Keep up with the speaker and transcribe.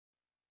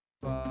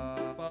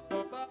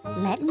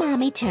Let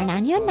Mommy turn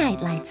on your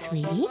nightlight,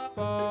 sweetie.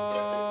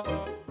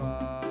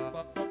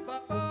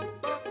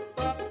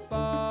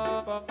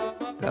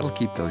 That'll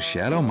keep those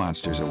shadow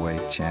monsters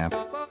away, champ.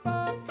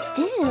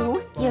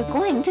 Stu, you're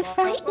going to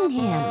frighten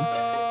him.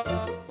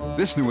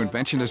 This new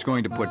invention is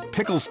going to put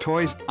Pickles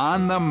toys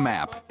on the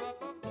map.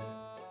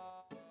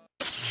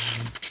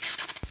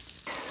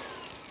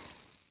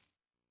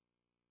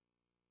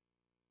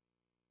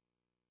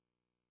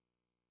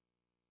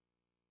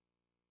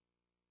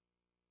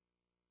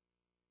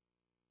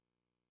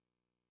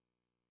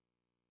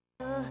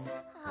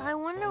 I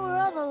wonder where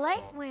all the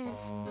light went.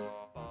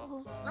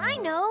 Oh, I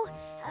know.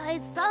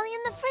 It's probably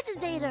in the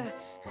frigidator.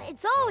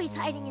 It's always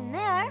hiding in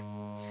there.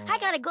 I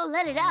gotta go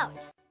let it out.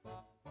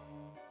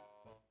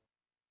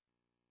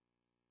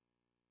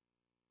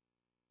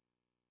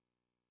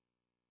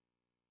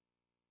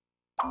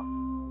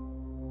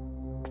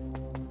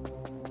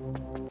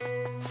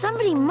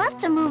 Somebody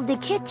must have moved the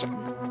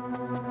kitchen.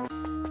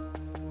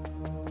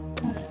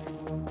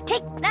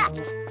 Take that!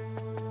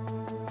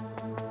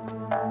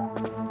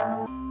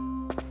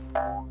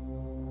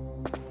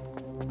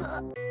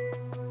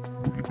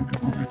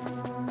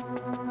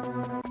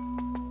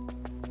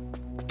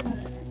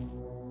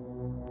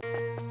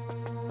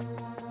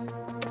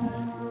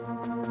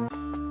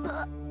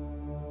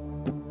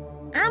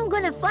 I'm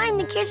gonna find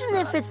the kitchen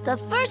if it's the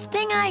first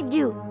thing I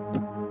do.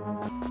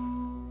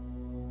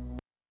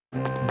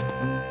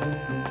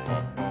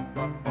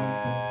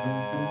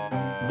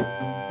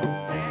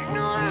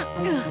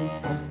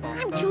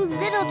 I'm too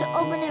little to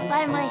open it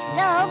by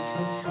myself,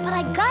 but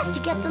I got to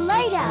get the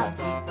light out.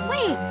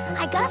 Wait,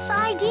 I got an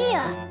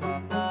idea.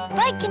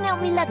 Spike can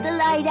help me let the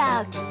light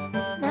out.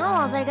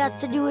 Now all I got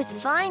to do is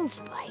find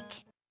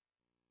Spike.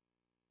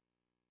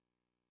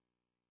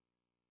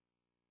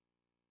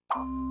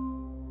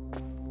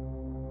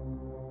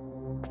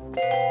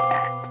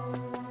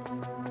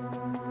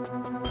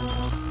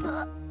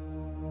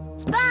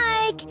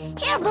 Spike!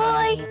 Here,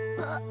 boy!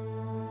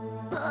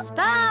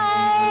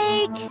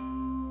 Spike!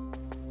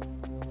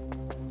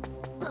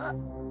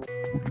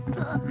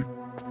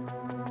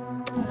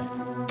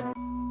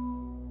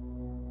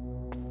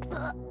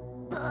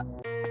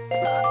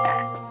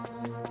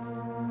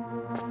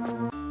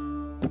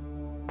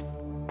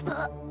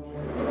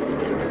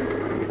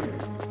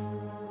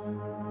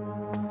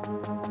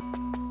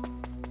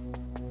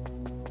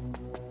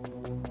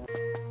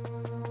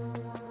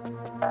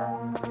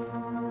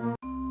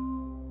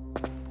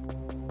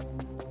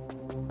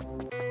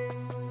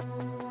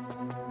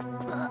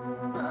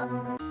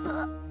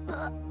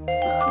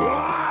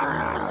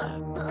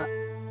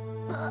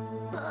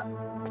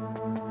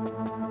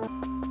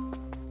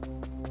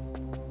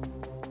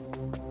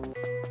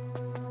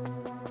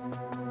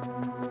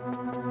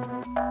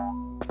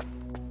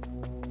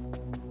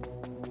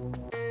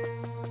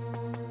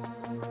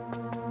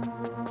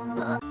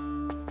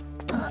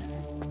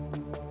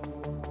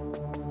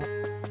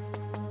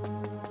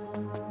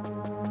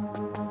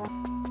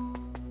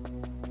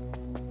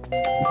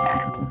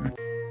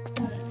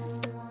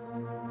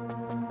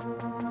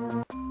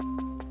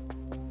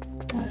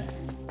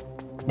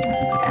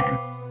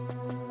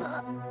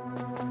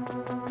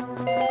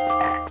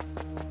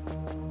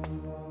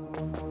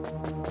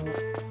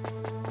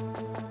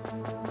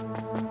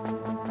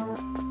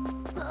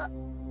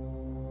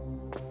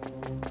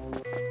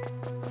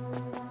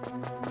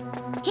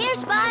 Here,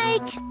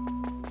 Spike!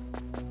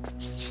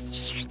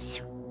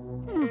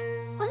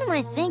 What am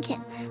I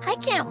thinking? I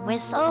can't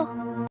whistle.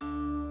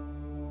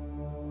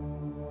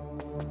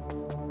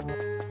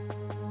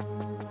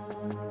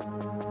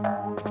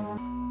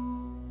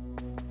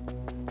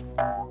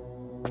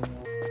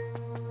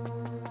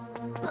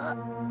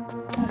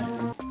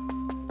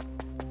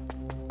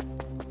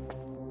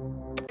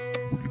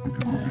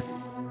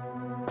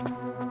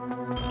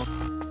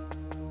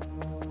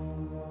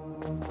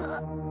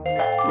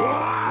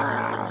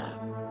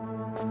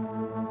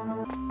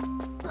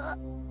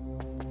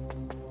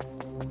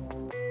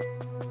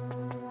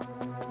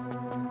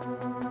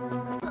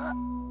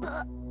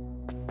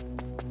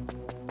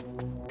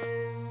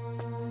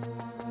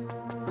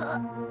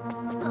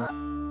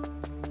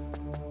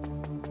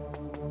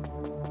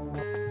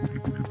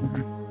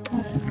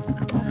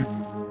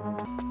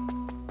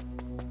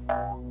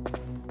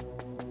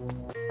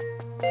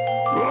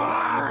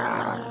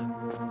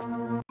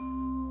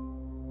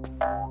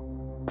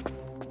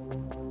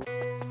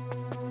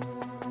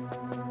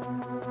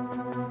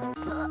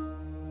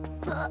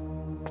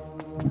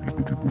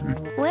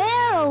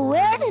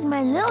 Where did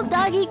my little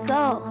doggy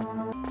go?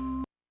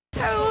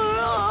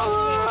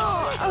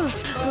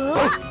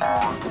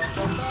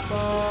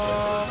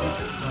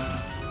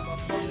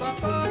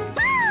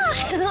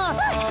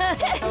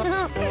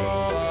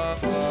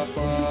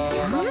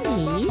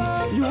 Tommy,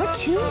 you're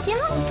too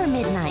young for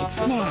midnight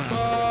snacks.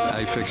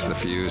 I fixed the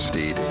fuse,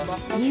 Deed.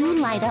 You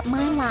light up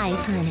my life,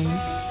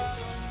 honey.